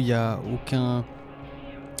interview, il n'y a aucun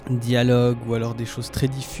dialogue ou alors des choses très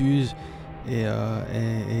diffuses, et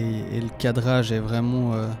le cadrage est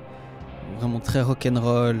vraiment vraiment très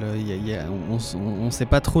rock'n'roll. On sait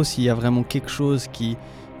pas trop s'il y a vraiment quelque chose qui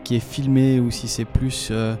est filmé ou si c'est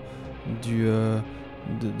plus du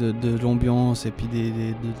de l'ambiance et puis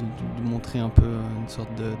de montrer un peu une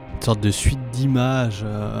sorte de suite d'images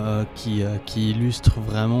qui illustre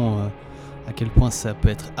vraiment à quel point ça peut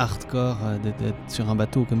être hardcore d'être sur un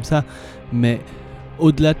bateau comme ça. Mais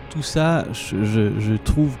au-delà de tout ça, je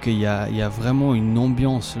trouve qu'il y a vraiment une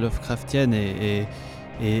ambiance Lovecraftienne et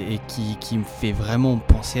qui me fait vraiment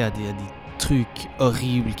penser à des trucs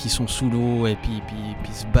horribles qui sont sous l'eau et puis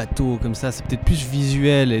ce bateau comme ça. C'est peut-être plus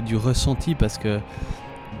visuel et du ressenti parce que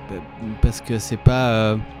c'est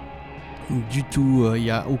pas du tout, il n'y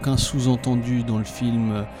a aucun sous-entendu dans le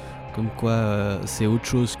film comme quoi c'est autre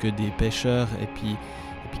chose que des pêcheurs et puis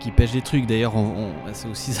qui pêchent des trucs. D'ailleurs, c'est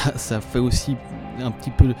aussi ça fait aussi un petit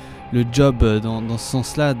peu le job dans ce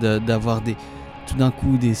sens-là d'avoir tout d'un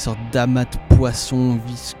coup des sortes d'amas de poissons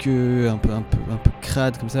visqueux, un peu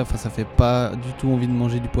crades comme ça. Enfin, ça fait pas du tout envie de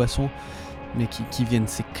manger du poisson, mais qui viennent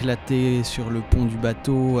s'éclater sur le pont du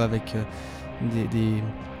bateau avec des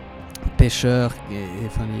pêcheurs,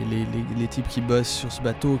 enfin les types qui bossent sur ce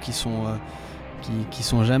bateau qui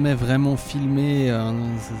sont jamais vraiment filmés.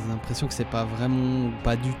 J'ai l'impression que c'est pas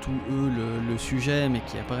du tout eux le sujet, mais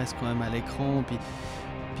qui apparaissent quand même à l'écran.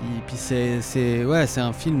 Puis c'est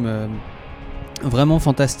un film vraiment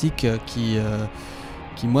fantastique qui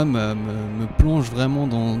moi me plonge vraiment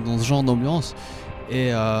dans ce genre d'ambiance.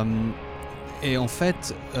 Et en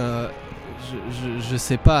fait, je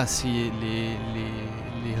sais pas si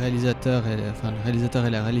les réalisateurs le réalisateur et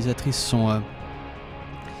la réalisatrice sont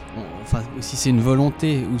si c'est une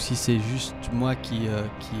volonté ou si c'est juste moi qui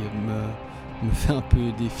me fait un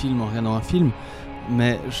peu des films en regardant un film,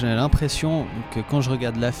 mais j'ai l'impression que quand je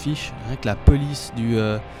regarde l'affiche, rien que la police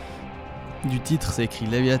du titre, c'est écrit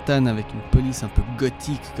Léviathan avec une police un peu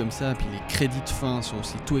gothique comme ça, puis les crédits de fin sont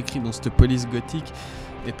aussi tout écrits dans cette police gothique,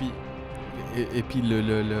 et puis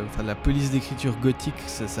la police d'écriture gothique,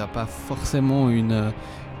 ça n'a pas forcément une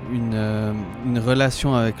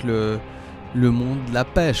relation avec le monde de la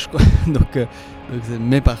pêche, quoi.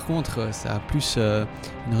 Mais par contre, ça a plus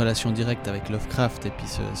une relation directe avec Lovecraft et puis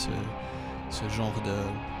ce genre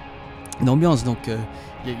d'ambiance. Donc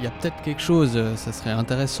il y a peut-être quelque chose, ça serait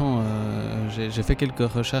intéressant. J'ai fait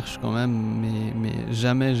quelques recherches quand même, mais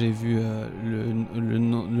jamais j'ai vu le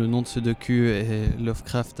nom de ce docu et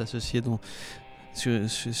Lovecraft associé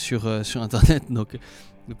sur internet. Donc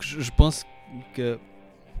je pense que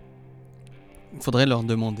faudrait leur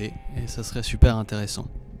demander et ça serait super intéressant.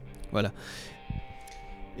 Voilà.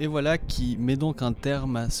 Et voilà qui met donc un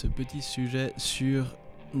terme à ce petit sujet sur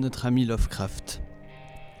notre ami Lovecraft.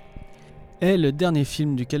 Et le dernier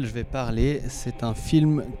film duquel je vais parler, c'est un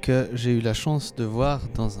film que j'ai eu la chance de voir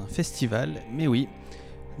dans un festival. Mais oui,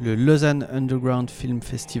 le Lausanne Underground Film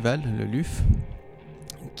Festival, le LUF,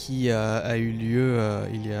 qui a eu lieu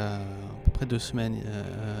il y a à peu près 2 semaines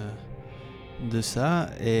de ça.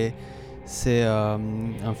 Et c'est un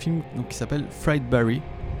film qui s'appelle Frightberry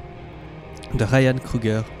de Ryan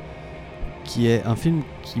Kruger, qui est un film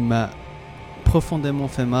qui m'a profondément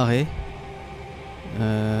fait marrer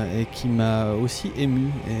et qui m'a aussi ému.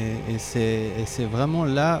 Et c'est vraiment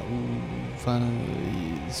là où,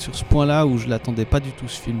 sur ce point-là où je l'attendais pas du tout,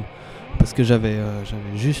 ce film, parce que j'avais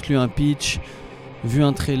juste lu un pitch, vu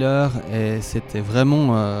un trailer, et c'était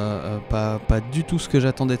vraiment pas du tout ce que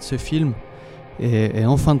j'attendais de ce film. Et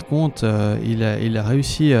en fin de compte, il a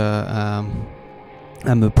réussi à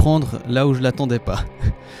me prendre là où je l'attendais pas.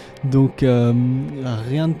 Donc je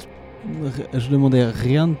demandais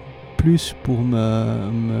rien de plus pour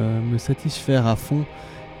me satisfaire à fond.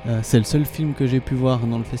 C'est le seul film que j'ai pu voir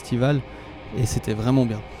dans le festival et c'était vraiment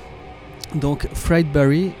bien. Donc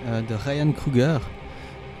Frightberry de Ryan Kruger,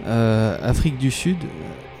 Afrique du Sud.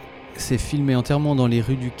 C'est filmé entièrement dans les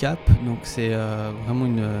rues du Cap, donc c'est vraiment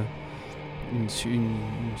une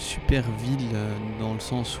super ville dans le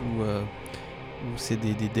sens où c'est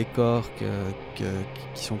des décors qui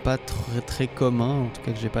sont pas très, très communs, en tout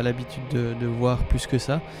cas que j'ai pas l'habitude de voir plus que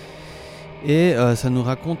ça. Et ça nous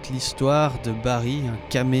raconte l'histoire de Barry, un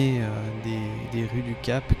camé des rues du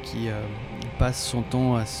Cap qui passe son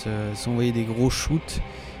temps à s'envoyer des gros shoots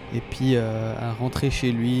et puis à rentrer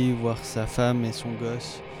chez lui, voir sa femme et son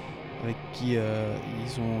gosse avec qui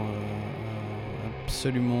ils ont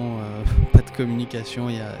absolument pas de communication,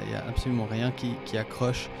 il y a absolument rien qui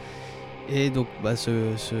accroche. Et donc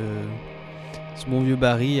ce bon vieux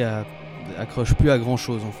Barry accroche plus à grand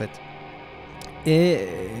chose en fait. Et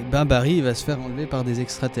Barry va se faire enlever par des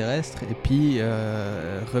extraterrestres et puis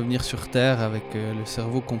revenir sur Terre avec le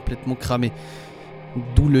cerveau complètement cramé.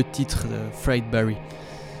 D'où le titre Frightberry.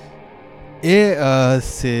 Et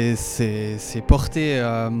c'est porté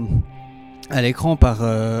à l'écran par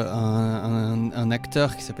un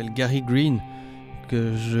acteur qui s'appelle Gary Green,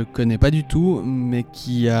 que je connais pas du tout, mais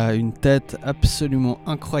qui a une tête absolument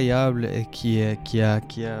incroyable et qui a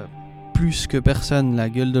plus que personne la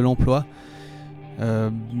gueule de l'emploi.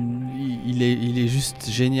 Il est juste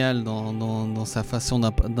génial dans sa façon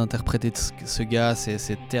d'interpréter ce gars.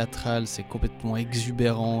 C'est théâtral, c'est complètement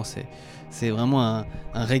exubérant, c'est vraiment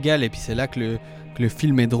un régal. Et puis c'est là que le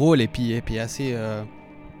film est drôle et puis assez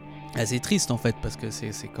triste en fait, parce que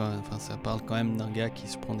c'est quand même, enfin, ça parle quand même d'un gars qui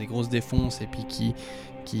se prend des grosses défonces et puis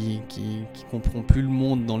qui comprend plus le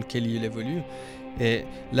monde dans lequel il évolue. Et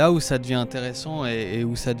là où ça devient intéressant et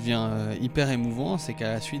où ça devient hyper émouvant, c'est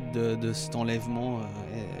qu'à la suite de cet enlèvement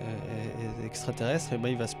extraterrestre,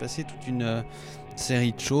 il va se passer toute une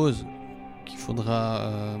série de choses qu'il faudra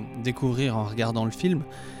découvrir en regardant le film,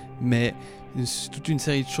 mais toute une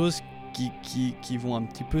série de choses qui vont un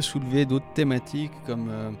petit peu soulever d'autres thématiques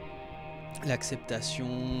comme l'acceptation,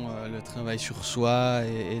 le travail sur soi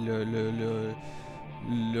et le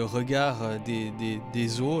regard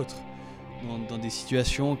des autres dans des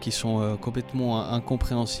situations qui sont complètement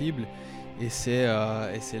incompréhensibles. Et c'est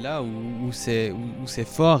là où c'est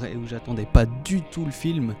fort et où j'attendais pas du tout le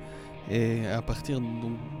film. Et à partir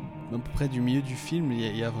donc, à peu près du milieu du film,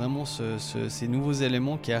 il y a vraiment ces nouveaux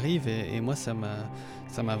éléments qui arrivent et moi ça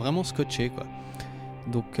m'a vraiment scotché, quoi.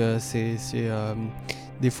 Donc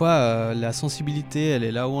des fois la sensibilité elle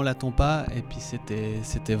est là où on l'attend pas, et puis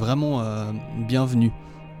c'était vraiment bienvenu.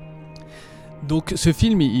 Donc ce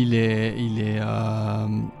film il est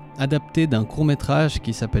adapté d'un court-métrage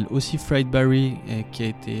qui s'appelle aussi Friedberry et qui a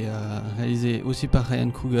été réalisé aussi par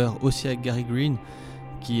Ryan Coogler, aussi avec Gary Green,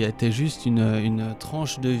 qui était juste une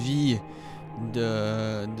tranche de vie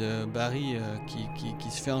de Barry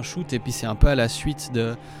qui se fait un shoot, et puis c'est un peu à la suite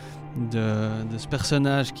de ce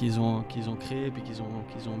personnage qu'ils ont créé puis qu'ils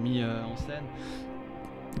ont mis en scène,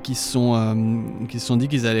 qui se sont dit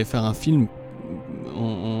qu'ils allaient faire un film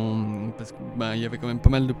parce qu'il y avait quand même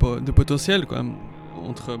pas mal de potentiel, quoi,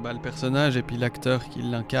 entre le personnage et puis l'acteur qui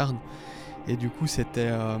l'incarne. Et du coup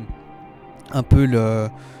c'était un peu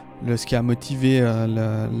ce qui a motivé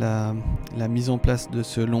la mise en place de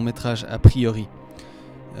ce long métrage a priori.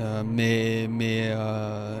 Mais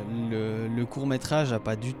le court métrage n'a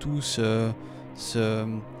pas du tout cet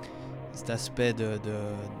aspect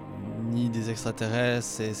ni des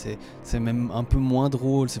extraterrestres. C'est même un peu moins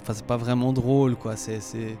drôle. C'est pas vraiment drôle, quoi. C'est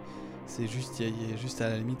juste, il y a juste à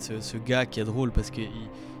la limite ce gars qui est drôle, parce que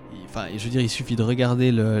je veux dire, il suffit de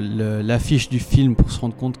regarder l'affiche du film pour se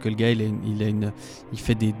rendre compte que le gars il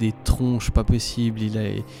fait des tronches pas possibles.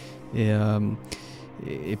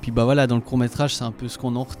 Et puis voilà, dans le court-métrage, c'est un peu ce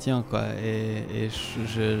qu'on en retient, quoi. Et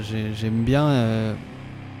j'aime bien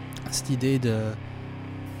cette idée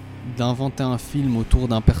d'inventer un film autour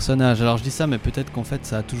d'un personnage. Alors je dis ça, mais peut-être qu'en fait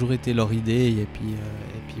ça a toujours été leur idée, et puis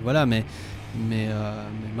voilà. Mais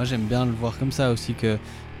moi j'aime bien le voir comme ça aussi, qu'il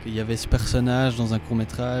y avait ce personnage dans un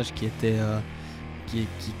court-métrage qui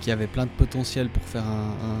avait plein de potentiel pour faire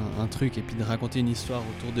un truc, et puis de raconter une histoire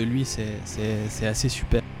autour de lui, c'est assez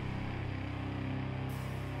super.